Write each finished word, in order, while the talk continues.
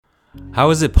How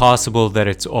is it possible that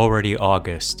it's already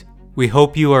August? We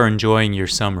hope you are enjoying your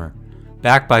summer.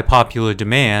 Backed by popular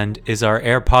demand is our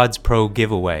AirPods Pro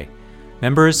giveaway.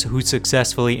 Members who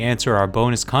successfully answer our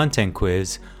bonus content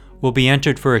quiz will be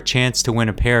entered for a chance to win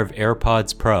a pair of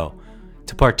AirPods Pro.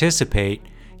 To participate,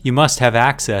 you must have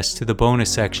access to the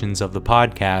bonus sections of the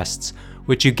podcasts,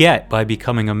 which you get by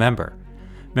becoming a member.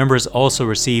 Members also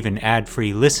receive an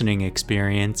ad-free listening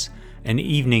experience, an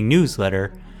evening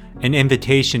newsletter, an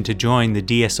invitation to join the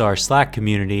DSR Slack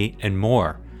community, and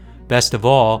more. Best of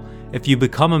all, if you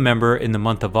become a member in the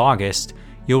month of August,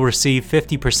 you'll receive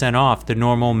 50% off the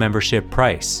normal membership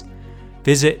price.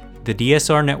 Visit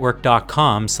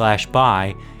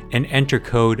thedsrnetwork.com/buy and enter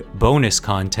code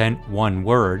BONUSCONTENT, one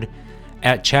word,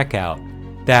 at checkout.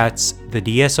 That's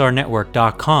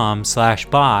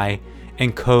thedsrnetwork.com/buy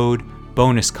and code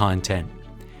BONUSCONTENT.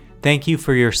 Thank you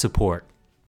for your support.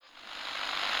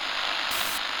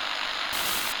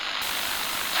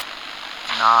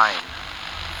 9,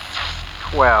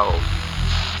 12,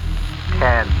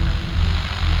 10,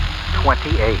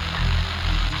 28,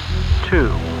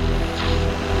 2,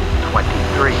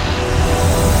 23.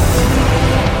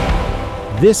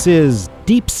 This is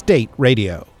Deep State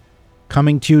Radio,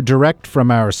 coming to you direct from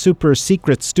our super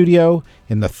secret studio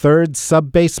in the third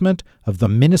sub-basement of the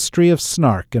Ministry of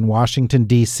Snark in Washington,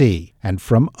 D.C., and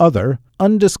from other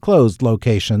undisclosed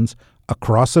locations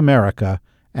across America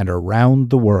and around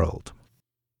the world.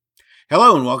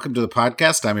 Hello and welcome to the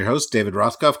podcast. I'm your host, David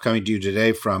Rothkopf, coming to you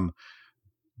today from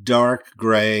dark,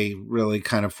 gray, really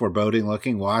kind of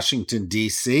foreboding-looking Washington,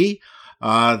 D.C.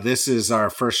 This is our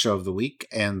first show of the week,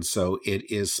 and so it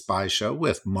is Spy Show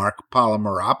with Mark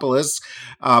Polymeropoulos,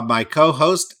 my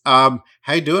co-host. How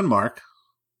you doing, Mark?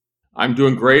 I'm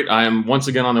doing great. I am once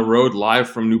again on the road live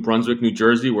from New Brunswick, New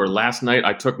Jersey, where last night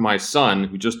I took my son,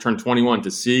 who just turned 21,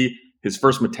 to see his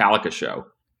first Metallica show.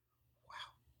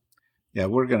 Yeah,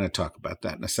 we're going to talk about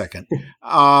that in a second.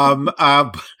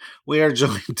 We are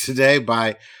joined today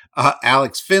by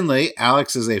Alex Finley.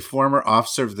 Alex is a former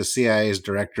officer of the CIA's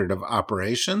Directorate of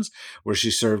Operations, where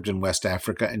she served in West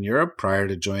Africa and Europe prior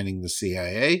to joining the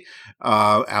CIA.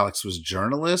 Alex was a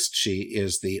journalist. She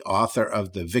is the author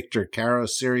of the Victor Caro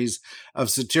series of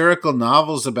satirical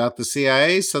novels about the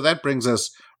CIA. So that brings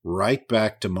us right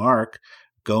back to Mark.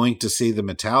 Going to see the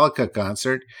Metallica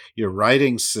concert, you're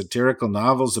writing satirical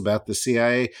novels about the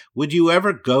CIA. Would you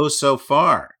ever go so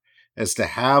far as to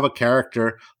have a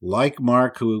character like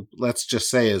Mark, who, let's just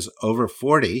say, is over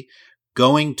 40,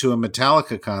 going to a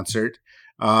Metallica concert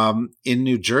in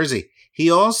New Jersey? He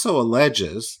also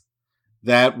alleges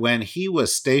that when he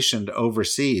was stationed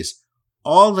overseas,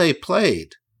 all they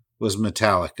played was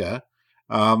Metallica.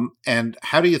 And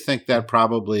how do you think that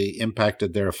probably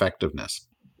impacted their effectiveness?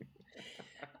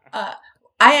 I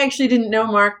actually didn't know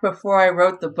Mark before I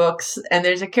wrote the books, and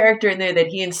there's a character in there that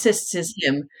he insists is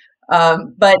him.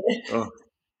 But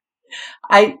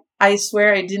I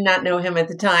swear I did not know him at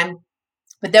the time.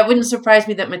 But that wouldn't surprise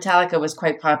me that Metallica was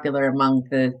quite popular among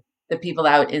the people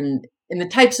out in the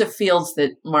types of fields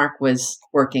that Mark was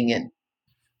working in.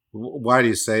 Why do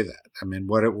you say that? I mean,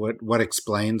 what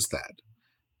explains that?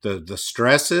 The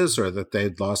stresses, or that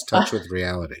they'd lost touch with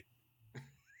reality?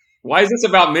 Why is this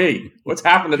about me? What's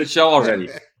happened to the show already?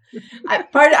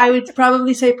 I would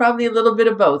probably say a little bit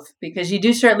of both, because you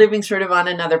do start living sort of on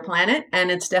another planet, and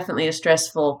it's definitely a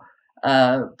stressful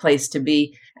place to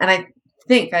be. And I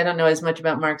don't know as much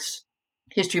about Mark's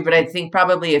history, but I think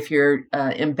probably if you're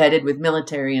embedded with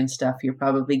military and stuff, you're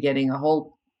probably getting a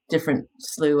whole different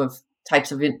slew of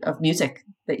types of music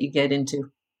that you get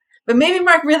into. But maybe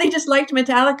Mark really just liked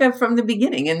Metallica from the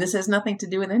beginning, and this has nothing to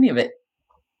do with any of it.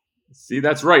 See,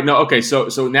 that's right. No, okay. So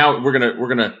now we're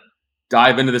gonna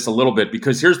dive into this a little bit,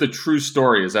 because here's the true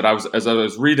story: is that as I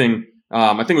was reading,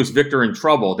 I think it was Victor in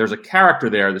Trouble. There's a character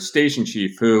there, the station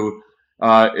chief, who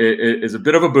is a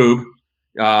bit of a boob.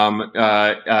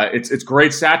 It's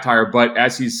great satire, but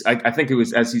as he's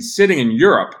sitting in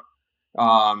Europe,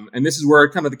 and this is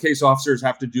where kind of the case officers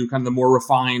have to do kind of the more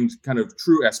refined, kind of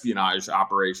true espionage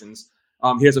operations.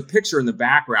 He has a picture in the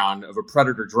background of a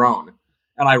Predator drone,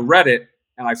 and I read it.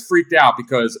 And I freaked out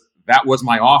because that was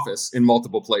my office in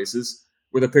multiple places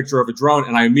with a picture of a drone.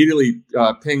 And I immediately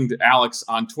pinged Alex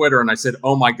on Twitter and I said,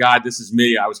 "Oh my God, this is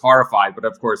me." I was horrified, but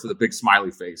of course with a big smiley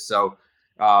face. So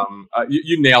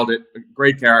you nailed it.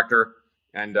 Great character.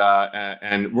 And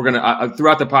we're going to,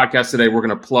 throughout the podcast today, we're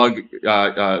going to plug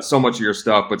so much of your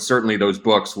stuff, but certainly those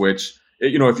books, which,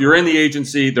 if you're in the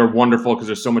agency, they're wonderful because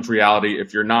there's so much reality.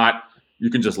 If you're not, you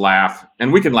can just laugh,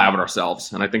 and we can laugh at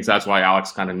ourselves. And I think that's why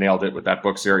Alex kind of nailed it with that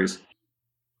book series.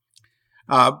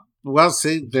 Well,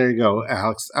 see, there you go,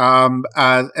 Alex.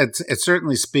 It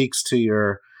certainly speaks to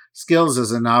your skills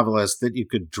as a novelist that you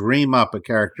could dream up a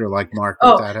character like Mark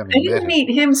Oh, without I having met didn't him.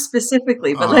 meet him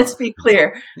specifically, but Uh, let's be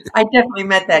clear. I definitely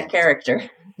met that character.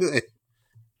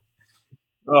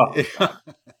 Oh, God.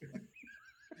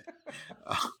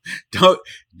 don't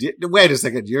wait a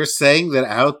second. You're saying that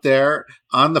out there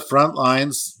on the front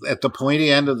lines, at the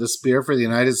pointy end of the spear for the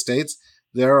United States,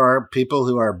 there are people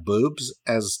who are boobs,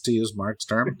 as to use Mark's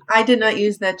term. I did not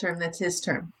use that term. That's his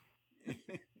term. Just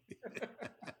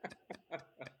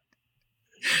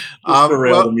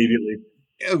derailed Well, immediately.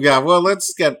 yeah. Well,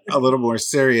 let's get a little more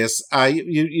serious.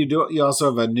 You also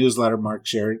have a newsletter, Mark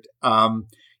shared.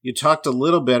 You talked a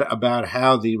little bit about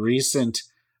how the recent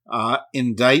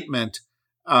indictment,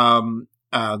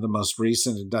 the most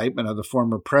recent indictment of the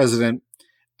former president,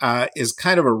 is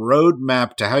kind of a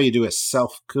roadmap to how you do a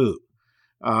self coup.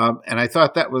 And I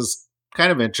thought that was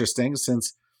kind of interesting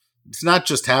since it's not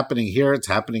just happening here, it's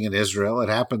happening in Israel. It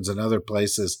happens in other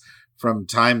places from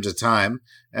time to time.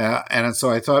 And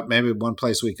so I thought maybe one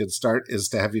place we could start is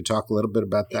to have you talk a little bit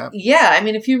about that. Yeah, I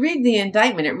mean, if you read the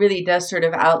indictment, it really does sort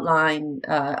of outline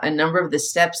a number of the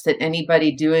steps that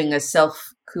anybody doing a self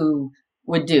coup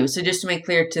would do. So just to make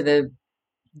clear to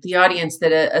the audience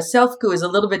that a self coup is a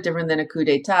little bit different than a coup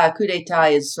d'etat. A coup d'etat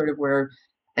is sort of where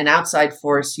an outside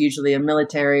force, usually a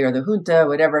military or the junta,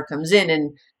 whatever, comes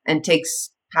in and takes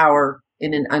power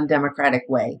in an undemocratic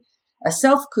way. A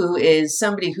self coup is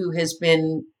somebody who has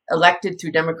been elected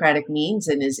through democratic means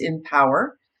and is in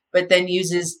power, but then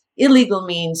uses illegal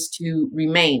means to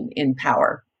remain in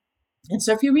power. And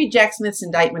so if you read Jack Smith's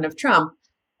indictment of Trump,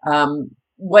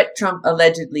 what Trump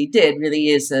allegedly did really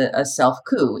is a self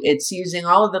coup. It's using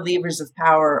all of the levers of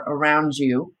power around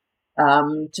you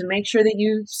to make sure that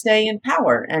you stay in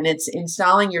power. And it's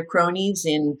installing your cronies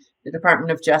in the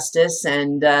Department of Justice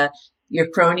and your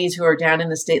cronies who are down in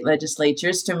the state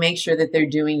legislatures to make sure that they're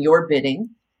doing your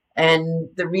bidding. And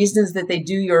the reasons that they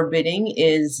do your bidding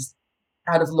is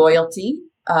out of loyalty,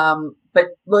 but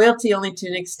loyalty only to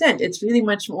an extent. It's really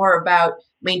much more about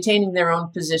maintaining their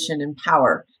own position and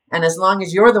power. And as long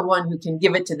as you're the one who can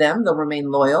give it to them, they'll remain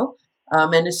loyal.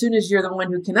 And as soon as you're the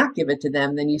one who cannot give it to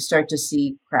them, then you start to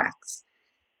see cracks.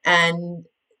 And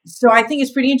so I think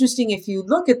it's pretty interesting if you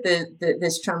look at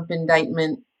this Trump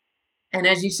indictment. And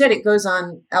as you said, it goes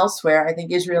on elsewhere. I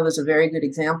think Israel is a very good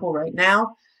example right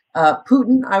now.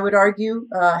 Putin, I would argue,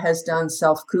 has done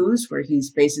self-coups where he's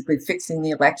basically fixing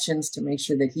the elections to make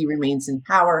sure that he remains in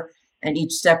power. And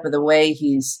each step of the way,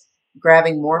 he's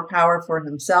grabbing more power for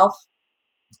himself.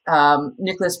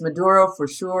 Nicolas Maduro, for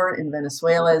sure, in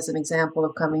Venezuela is an example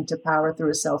of coming to power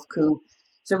through a self-coup.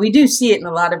 So we do see it in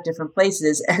a lot of different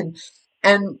places. And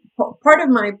part of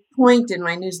my point in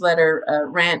my newsletter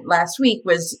rant last week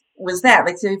was that,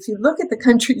 like, so if you look at the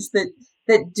countries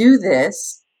that do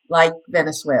this, like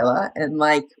Venezuela and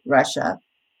like Russia,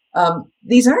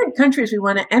 these aren't countries we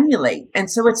want to emulate.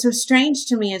 And so what's so strange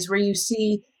to me is where you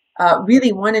see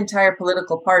really one entire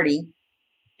political party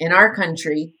in our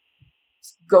country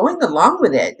going along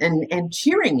with it and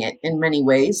cheering it in many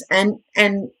ways, and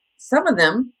some of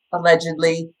them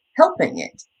allegedly helping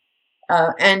it.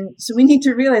 And so we need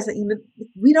to realize that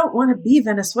we don't want to be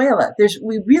Venezuela.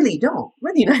 We really don't.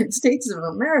 We're the United States of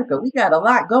America. We got a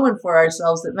lot going for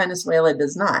ourselves that Venezuela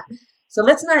does not. So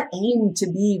let's not aim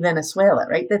to be Venezuela,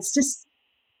 right? That's just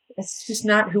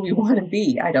not who we want to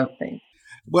be, I don't think.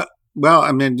 Well,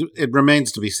 I mean, it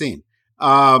remains to be seen.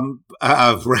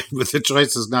 Right, but the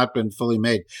choice has not been fully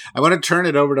made. I want to turn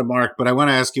it over to Mark, but I want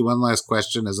to ask you one last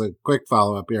question as a quick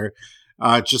follow-up here,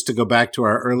 just to go back to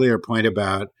our earlier point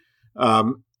about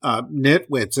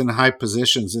nitwits in high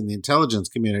positions in the intelligence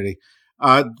community.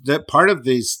 That part of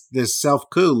this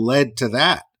self-coup led to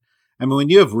that. I mean, when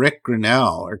you have Rick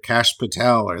Grinnell or Kash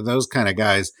Patel or those kind of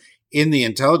guys in the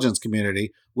intelligence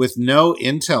community with no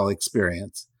intel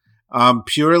experience,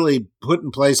 purely put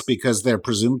in place because they're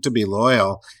presumed to be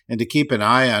loyal and to keep an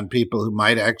eye on people who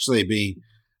might actually be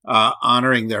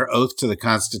honoring their oath to the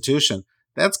Constitution,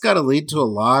 that's got to lead to a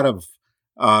lot of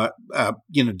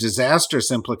disastrous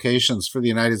implications for the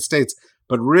United States,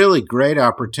 but really great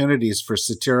opportunities for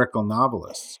satirical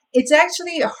novelists. It's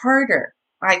actually harder,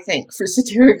 I think, for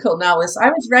satirical novelists. I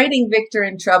was writing Victor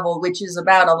in Trouble, which is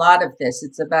about a lot of this.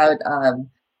 It's about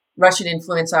Russian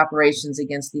influence operations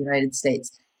against the United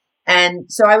States.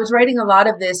 And so I was writing a lot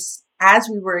of this as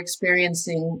we were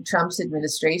experiencing Trump's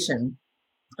administration.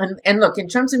 And look, in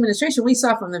Trump's administration, we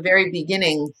saw from the very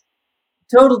beginning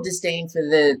total disdain for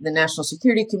the national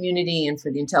security community and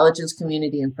for the intelligence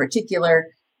community in particular.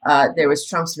 There was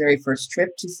Trump's very first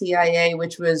trip to CIA,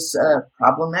 which was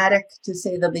problematic, to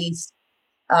say the least.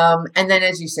 And then,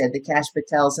 as you said, the Kash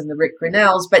Patels and the Rick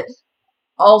Grinnells, but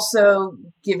also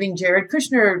giving Jared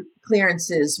Kushner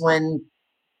clearances when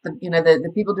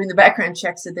the people doing the background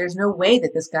checks said there's no way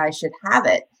that this guy should have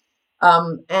it.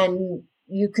 And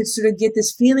you could sort of get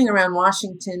this feeling around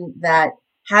Washington that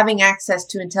having access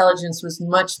to intelligence was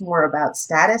much more about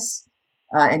status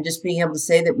and just being able to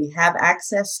say that we have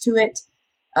access to it.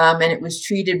 And it was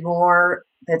treated more,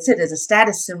 that's it, as a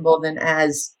status symbol than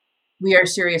as we are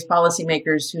serious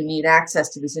policymakers who need access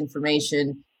to this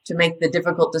information to make the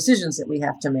difficult decisions that we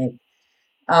have to make.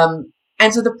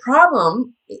 And so the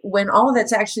problem when all of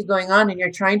that's actually going on and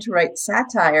you're trying to write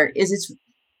satire is it's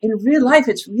in real life,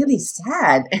 it's really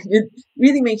sad and it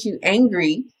really makes you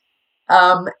angry.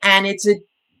 And it's a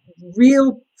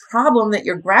real problem that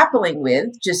you're grappling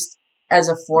with just as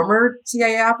a former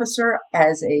CIA officer,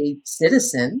 as a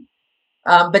citizen.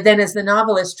 But then as the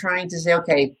novelist trying to say,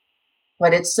 okay,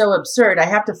 but it's so absurd. I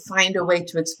have to find a way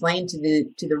to explain to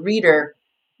the reader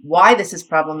why this is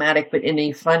problematic, but in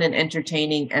a fun and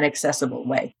entertaining and accessible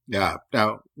way. Yeah.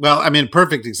 Now, well, I mean,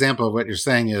 perfect example of what you're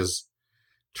saying is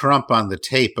Trump on the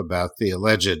tape about the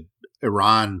alleged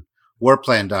Iran war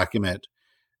plan document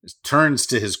turns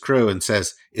to his crew and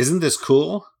says, "Isn't this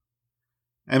cool?"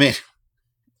 I mean, it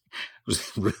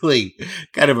was really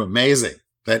kind of amazing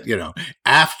that,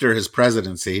 after his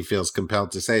presidency, he feels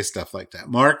compelled to say stuff like that.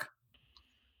 Mark?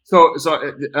 So,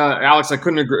 Alex, I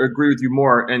couldn't agree with you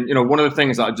more. And one of the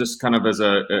things, just kind of as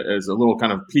a little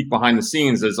kind of peek behind the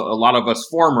scenes, is a lot of us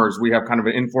formers, we have kind of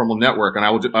an informal network, and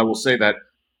I will say that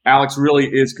Alex really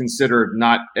is considered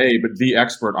not but the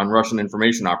expert on Russian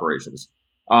information operations.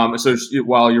 So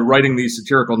while you're writing these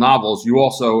satirical novels, you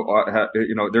also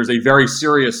there's a very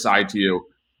serious side to you,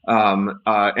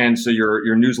 and so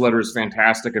your newsletter is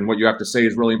fantastic, and what you have to say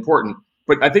is really important.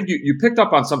 But I think you picked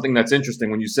up on something that's interesting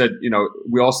when you said,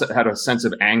 we also had a sense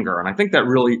of anger. And I think that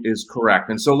really is correct.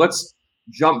 And so let's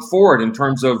jump forward in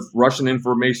terms of Russian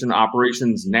information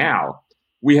operations now.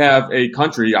 We have a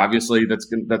country, obviously,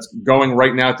 that's going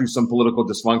right now through some political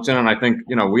dysfunction. And I think,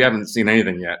 we haven't seen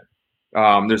anything yet.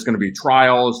 There's going to be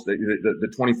trials.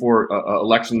 The 24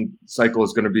 election cycle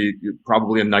is going to be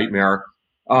probably a nightmare.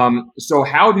 So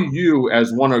how do you,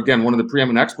 as one of the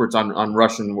preeminent experts on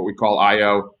Russian, what we call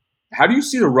IO, how do you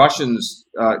see the Russians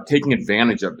taking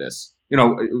advantage of this?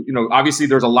 Obviously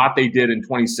there's a lot they did in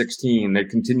 2016. They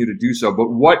continue to do so. But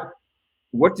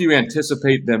what do you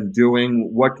anticipate them doing?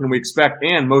 What can we expect?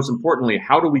 And most importantly,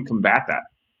 how do we combat that?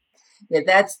 Yeah,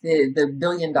 that's the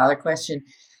billion-dollar question.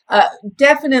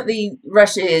 Definitely,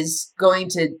 Russia is going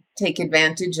to take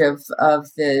advantage of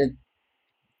the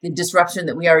disruption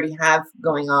that we already have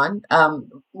going on.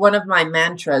 One of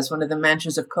the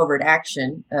mantras of covert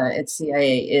action at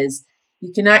CIA is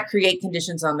you cannot create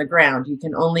conditions on the ground. You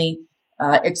can only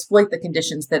exploit the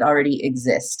conditions that already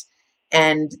exist.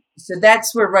 And so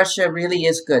that's where Russia really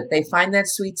is good. They find that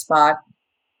sweet spot.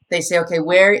 They say, okay,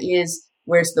 where's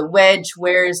the wedge?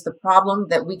 Where is the problem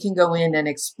that we can go in and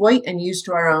exploit and use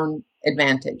to our own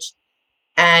advantage?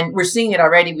 And we're seeing it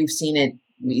already.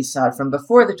 We saw it from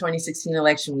before the 2016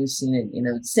 election. We've seen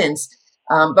it, since,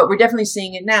 but we're definitely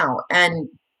seeing it now. And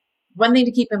one thing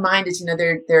to keep in mind is,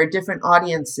 there are different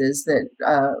audiences that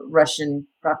Russian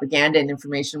propaganda and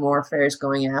information warfare is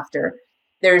going after.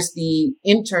 There's the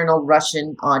internal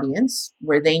Russian audience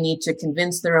where they need to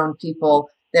convince their own people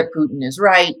that Putin is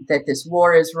right, that this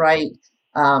war is right,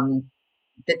 that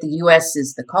the U.S.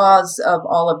 is the cause of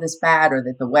all of this bad, or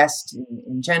that the West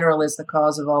in general is the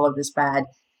cause of all of this bad.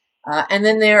 And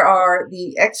then there are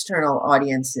the external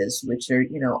audiences, which are,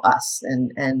 us.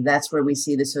 And that's where we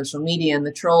see the social media and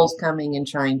the trolls coming and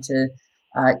trying to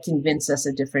convince us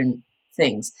of different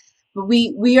things. But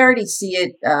we already see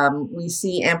it. We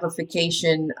see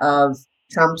amplification of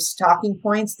Trump's talking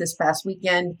points. This past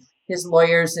weekend, his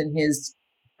lawyers and his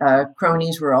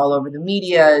cronies were all over the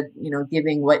media,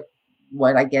 giving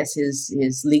what I guess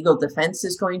his legal defense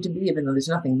is going to be, even though there's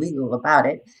nothing legal about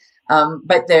it.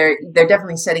 But they're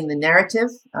definitely setting the narrative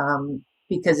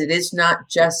because it is not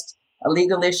just a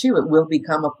legal issue. It will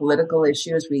become a political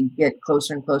issue as we get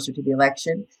closer and closer to the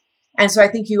election. And so I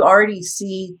think you already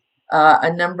see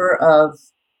a number of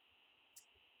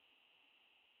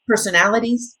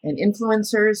personalities and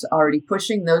influencers already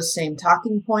pushing those same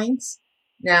talking points.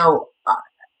 Now,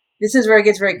 this is where it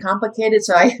gets very complicated.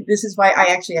 So this is why I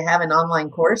actually have an online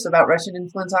course about Russian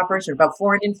influence operations, about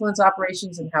foreign influence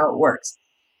operations and how it works.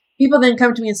 People then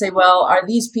come to me and say, well, are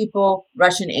these people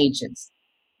Russian agents?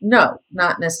 No,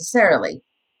 not necessarily.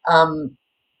 But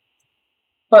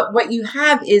what you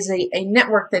have is a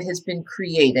network that has been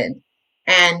created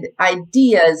and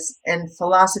ideas and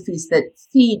philosophies that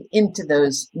feed into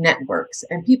those networks.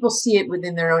 And people see it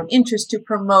within their own interest to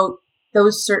promote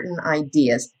those certain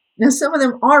ideas. Now, some of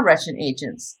them are Russian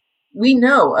agents. We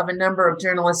know of a number of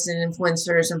journalists and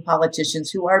influencers and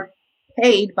politicians who are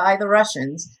paid by the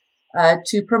Russians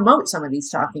to promote some of these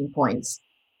talking points.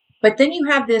 But then you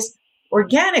have this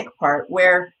organic part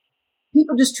where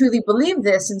people just truly believe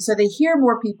this, and so they hear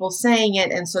more people saying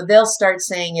it, and so they'll start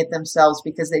saying it themselves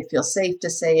because they feel safe to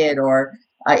say it, or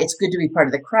it's good to be part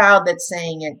of the crowd that's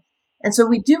saying it. And so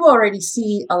we do already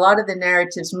see a lot of the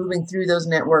narratives moving through those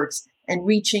networks and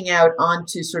reaching out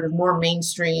onto sort of more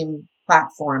mainstream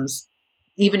platforms,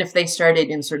 even if they started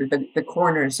in sort of the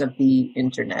corners of the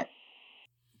internet.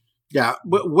 Yeah.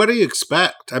 What do you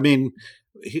expect? I mean,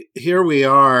 here we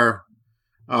are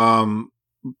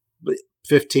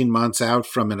 15 months out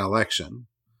from an election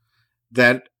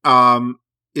that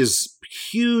is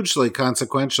hugely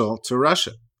consequential to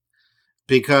Russia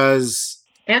because,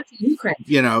 and to Ukraine,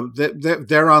 you know,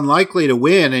 they're unlikely to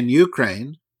win in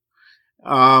Ukraine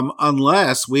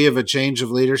unless we have a change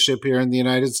of leadership here in the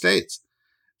United States.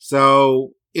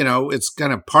 So, you know, it's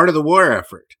kind of part of the war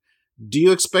effort. Do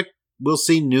you expect we'll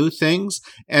see new things?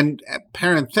 And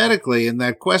parenthetically, in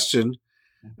that question,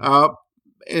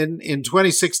 in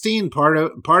 2016, part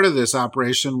of this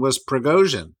operation was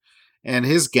Prigozhin and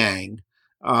his gang,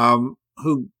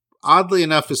 who oddly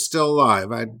enough is still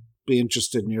alive. I'd be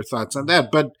interested in your thoughts on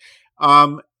that. But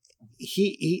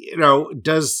he you know,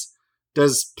 does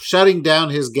shutting down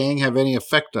his gang have any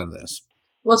effect on this?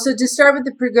 Well, so to start with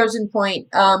the Prigozhin point,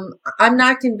 I'm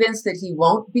not convinced that he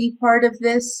won't be part of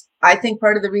this. I think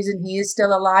part of the reason he is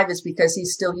still alive is because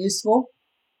he's still useful.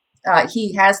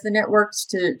 He has the networks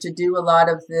to do a lot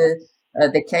of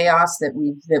the chaos that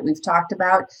we've talked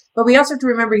about. But we also have to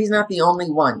remember he's not the only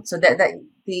one. So that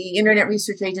the Internet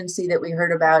Research Agency that we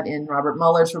heard about in Robert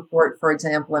Mueller's report, for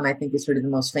example, and I think is sort of the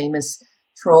most famous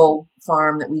troll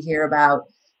farm that we hear about,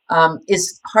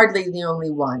 is hardly the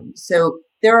only one. So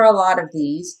there are a lot of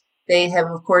these. They have,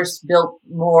 of course, built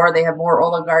more. They have more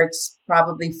oligarchs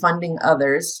probably funding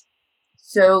others.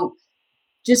 So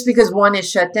just because one is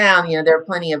shut down, you know, there are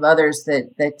plenty of others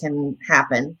that can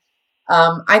happen.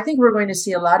 I think we're going to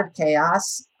see a lot of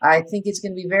chaos. I think it's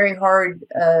going to be very hard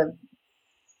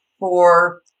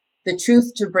for the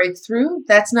truth to break through.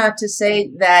 That's not to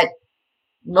say that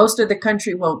most of the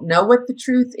country won't know what the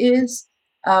truth is.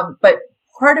 But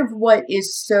part of what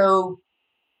is so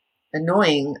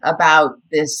annoying about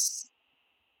this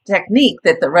technique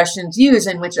that the Russians use,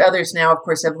 and which others now, of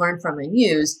course, have learned from and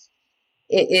use,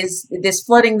 is this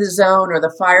flooding the zone or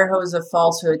the fire hose of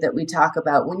falsehood that we talk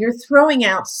about. When you're throwing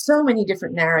out so many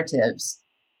different narratives,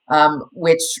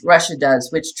 which Russia does,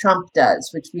 which Trump does,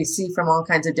 which we see from all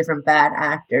kinds of different bad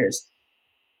actors,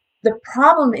 the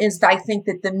problem is, I think,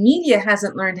 that the media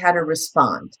hasn't learned how to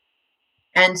respond.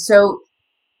 And so,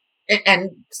 and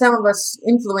some of us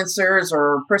influencers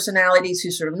or personalities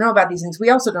who sort of know about these things, we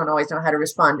also don't always know how to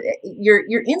respond.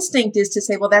 Your instinct is to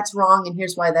say, well, that's wrong, and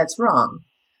here's why that's wrong.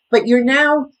 But you're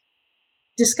now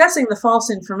discussing the false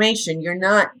information. You're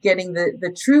not getting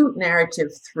the true narrative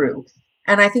through.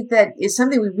 And I think that is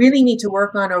something we really need to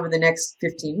work on over the next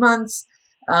 15 months,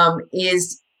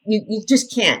 is you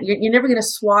just can't. You're never going to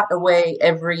swat away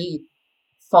every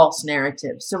false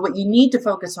narrative. So what you need to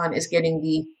focus on is getting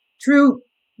the true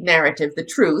narrative, the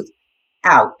truth,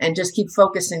 out, and just keep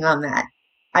focusing on that.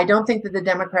 I don't think that the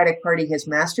Democratic Party has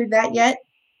mastered that yet.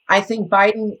 I think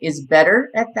Biden is better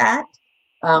at that.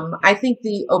 I think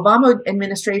the Obama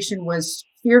administration was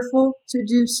fearful to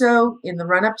do so in the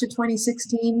run-up to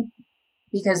 2016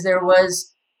 because there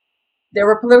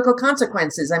were political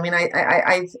consequences. I mean,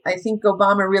 I think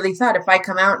Obama really thought, if I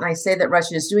come out and I say that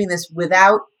Russia is doing this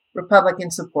without Republican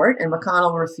support, and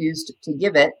McConnell refused to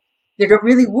give it, that it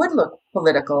really would look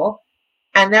political,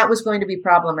 and that was going to be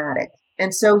problematic.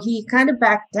 And so he kind of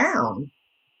backed down.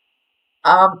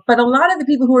 But a lot of the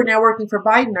people who are now working for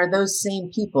Biden are those same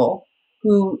people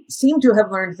who seem to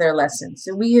have learned their lessons.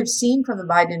 So we have seen from the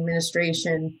Biden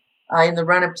administration in the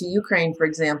run-up to Ukraine, for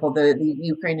example, the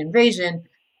Ukraine invasion,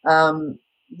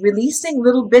 releasing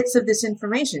little bits of this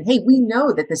information. Hey, we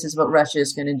know that this is what Russia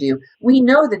is going to do. We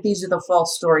know that these are the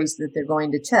false stories that they're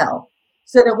going to tell.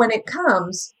 So that when it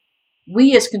comes,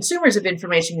 we as consumers of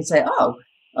information can say, oh,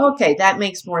 okay, that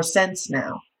makes more sense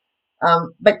now.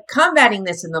 But combating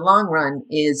this in the long run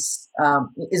is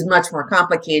much more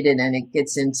complicated, and it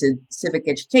gets into civic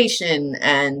education,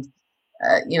 and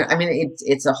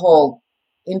it's a whole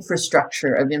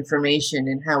infrastructure of information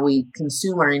and how we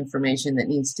consume our information that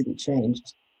needs to be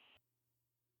changed.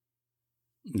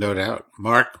 No doubt,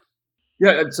 Mark.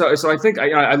 Yeah, so I think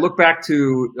I look back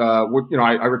to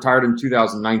I retired in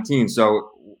 2019.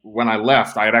 So when I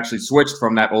left, I had actually switched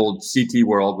from that old CT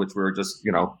world, which we were just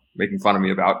making fun of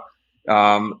me about,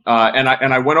 and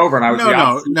I went over and I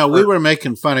was no. We were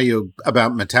making fun of you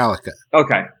about Metallica.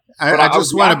 Okay, I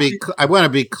just want to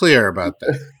be clear about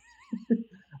that.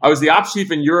 I was the ops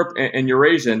chief in Europe and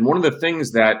Eurasia, and one of the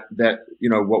things that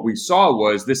what we saw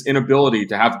was this inability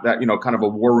to have that kind of a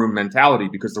war room mentality,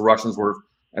 because the Russians were,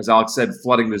 as Alex said,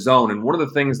 flooding the zone. And one of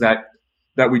the things that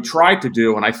we tried to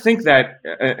do, and I think that,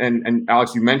 and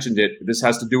Alex, you mentioned it, this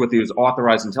has to do with these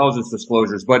authorized intelligence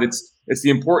disclosures, but it's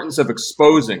the importance of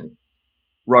exposing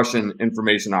Russian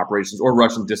information operations or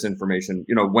Russian disinformation,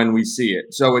 when we see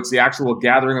it. So it's the actual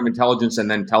gathering of intelligence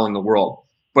and then telling the world.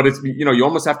 But it's, you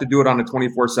almost have to do it on a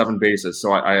 24/7 basis.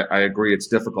 So I agree it's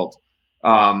difficult,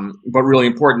 but really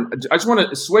important. I just want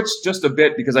to switch just a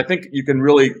bit, because I think you can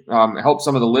really help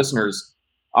some of the listeners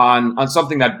on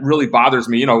something that really bothers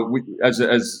me. As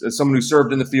someone who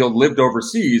served in the field, lived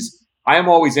overseas, I am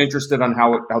always interested on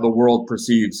how the world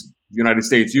perceives the United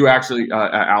States. You actually,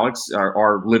 Alex,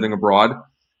 are living abroad.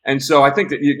 And so I think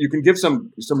that you can give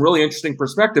some really interesting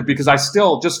perspective, because I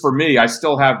still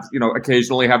have,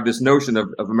 occasionally have this notion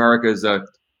of America as a,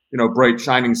 bright,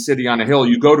 shining city on a hill.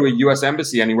 You go to a U.S.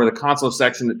 embassy anywhere, the consular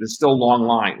section, there's still long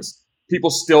lines. People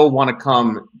still want to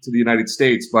come to the United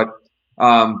States, but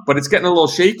it's getting a little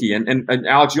shaky. And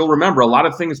Alex, you'll remember a lot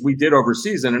of things we did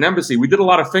overseas in an embassy. We did a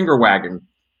lot of finger wagging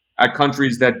at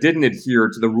countries that didn't adhere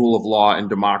to the rule of law and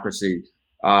democracy.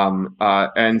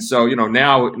 And so,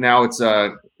 now it's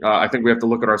I think we have to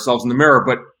look at ourselves in the mirror.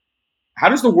 But how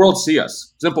does the world see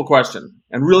us? Simple question,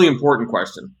 and really important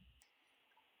question.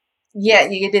 Yeah,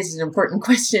 it is an important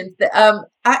question.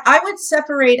 I would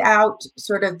separate out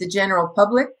sort of the general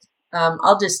public.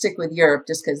 I'll just stick with Europe,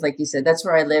 just because, like you said, that's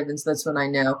where I live, and so that's what I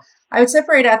know. I would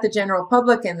separate out the general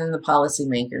public and then the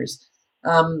policymakers.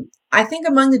 I think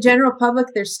among the general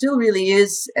public, there still really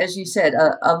is, as you said,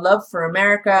 a love for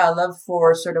America, a love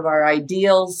for sort of our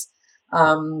ideals.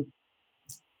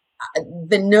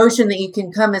 The notion that you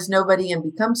can come as nobody and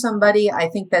become somebody, I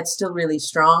think that's still really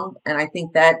strong. And I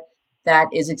think that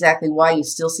is exactly why you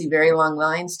still see very long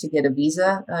lines to get a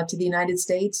visa to the United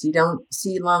States. You don't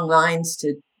see long lines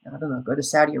to, go to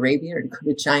Saudi Arabia or to go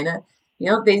to China.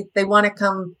 They want to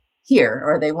come here,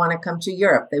 or they want to come to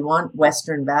Europe. They want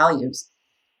Western values.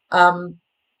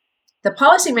 The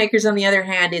policymakers, on the other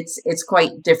hand, it's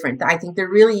quite different. I think there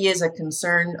really is a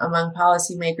concern among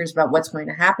policymakers about what's going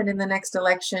to happen in the next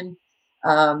election.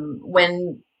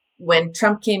 When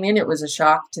Trump came in, it was a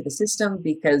shock to the system,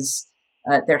 because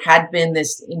there had been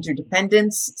this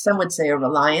interdependence, some would say a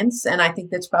reliance, and I think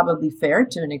that's probably fair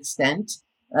to an extent,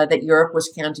 that Europe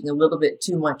was counting a little bit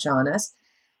too much on us.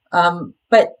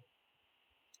 But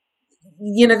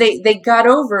they got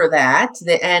over that,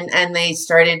 and they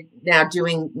started now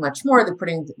doing much more. They're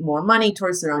putting more money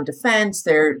towards their own defense.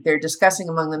 They're discussing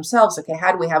among themselves, okay,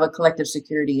 how do we have a collective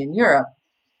security in Europe?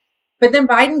 But then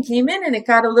Biden came in, and it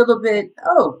got a little bit,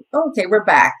 okay, we're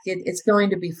back. It's going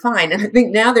to be fine. And I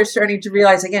think now they're starting to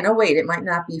realize again, oh, wait, it might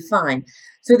not be fine.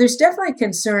 So there's definitely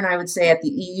concern, I would say, at the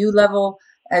EU level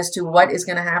as to what is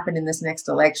going to happen in this next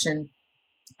election.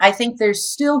 I think there's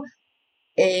still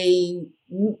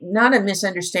not a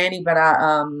misunderstanding, but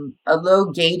a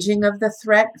low gauging of the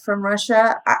threat from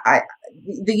Russia.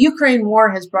 The Ukraine war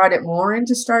has brought it more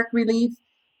into stark relief,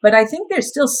 but I think there's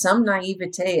still some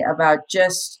naivete about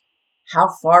just how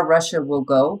far Russia will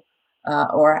go,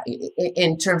 or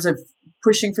in terms of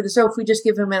pushing for this. So if we just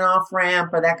give them an off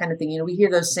ramp or that kind of thing, we hear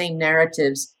those same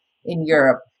narratives in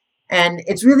Europe, and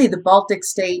it's really the Baltic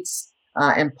states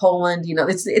and Poland.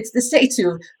 It's the states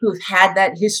who've had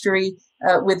that history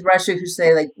with Russia, who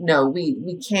say, like, no,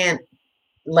 we can't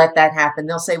let that happen.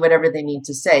 They'll say whatever they need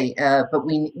to say, but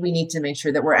we need to make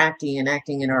sure that we're acting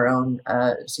in our own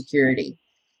security.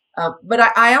 But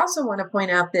I also want to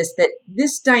point out that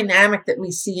this dynamic that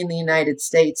we see in the United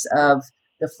States of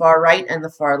the far right and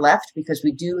the far left, because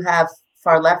we do have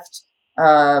far left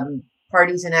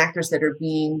parties and actors that are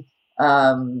being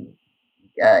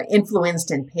influenced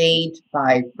and paid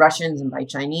by Russians and by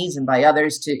Chinese and by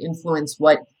others to influence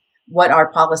what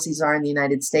our policies are in the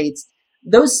United States.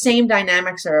 Those same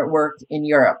dynamics are at work in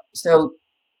Europe. So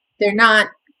they're not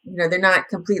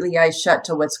completely eyes shut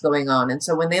to what's going on. And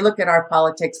so when they look at our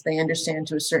politics, they understand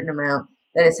to a certain amount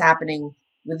that it's happening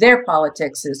with their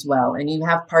politics as well. And you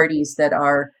have parties that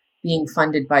are being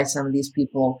funded by some of these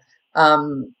people.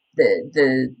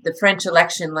 The French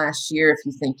election last year, if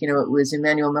you think, it was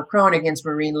Emmanuel Macron against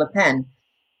Marine Le Pen.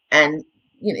 And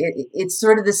it's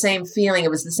sort of the same feeling.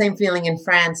 It was the same feeling in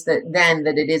France that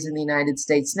it is in the United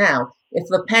States now. If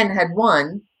Le Pen had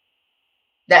won,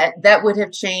 that would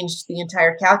have changed the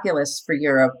entire calculus for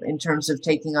Europe in terms of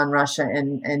taking on Russia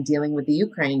and dealing with the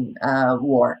Ukraine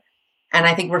war. And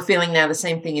I think we're feeling now the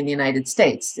same thing in the United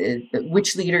States.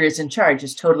 Which leader is in charge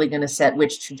is totally going to set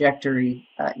which trajectory,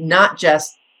 not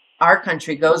just our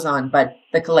country goes on, but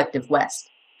the collective West.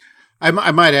 I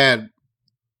might add,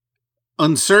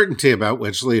 uncertainty about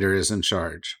which leader is in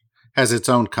charge has its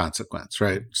own consequence,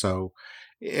 right? So,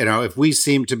 if we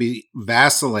seem to be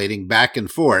vacillating back and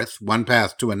forth, one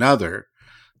path to another,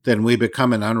 then we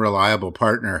become an unreliable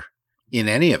partner in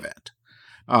any event.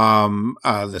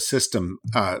 The system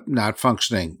not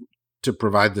functioning to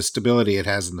provide the stability it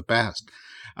has in the past.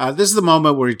 This is the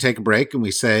moment where we take a break and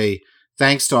we say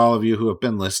thanks to all of you who have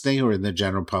been listening, who are in the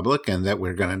general public, and that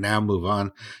we're going to now move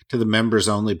on to the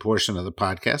members-only portion of the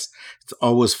podcast. It's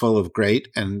always full of great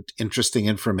and interesting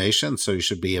information, so you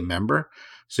should be a member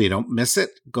so you don't miss it.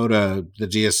 Go to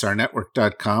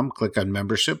thegsrnetwork.com, click on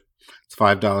membership. It's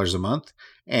 $5 a month,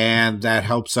 and that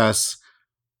helps us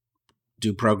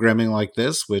do programming like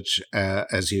this, which,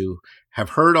 as you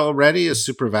have heard already, is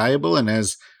super valuable, and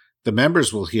as the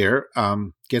members will hear,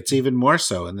 gets even more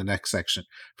so in the next section.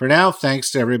 For now,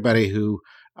 thanks to everybody who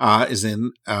is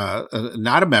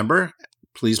not a member.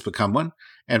 Please become one.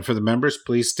 And for the members,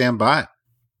 please stand by.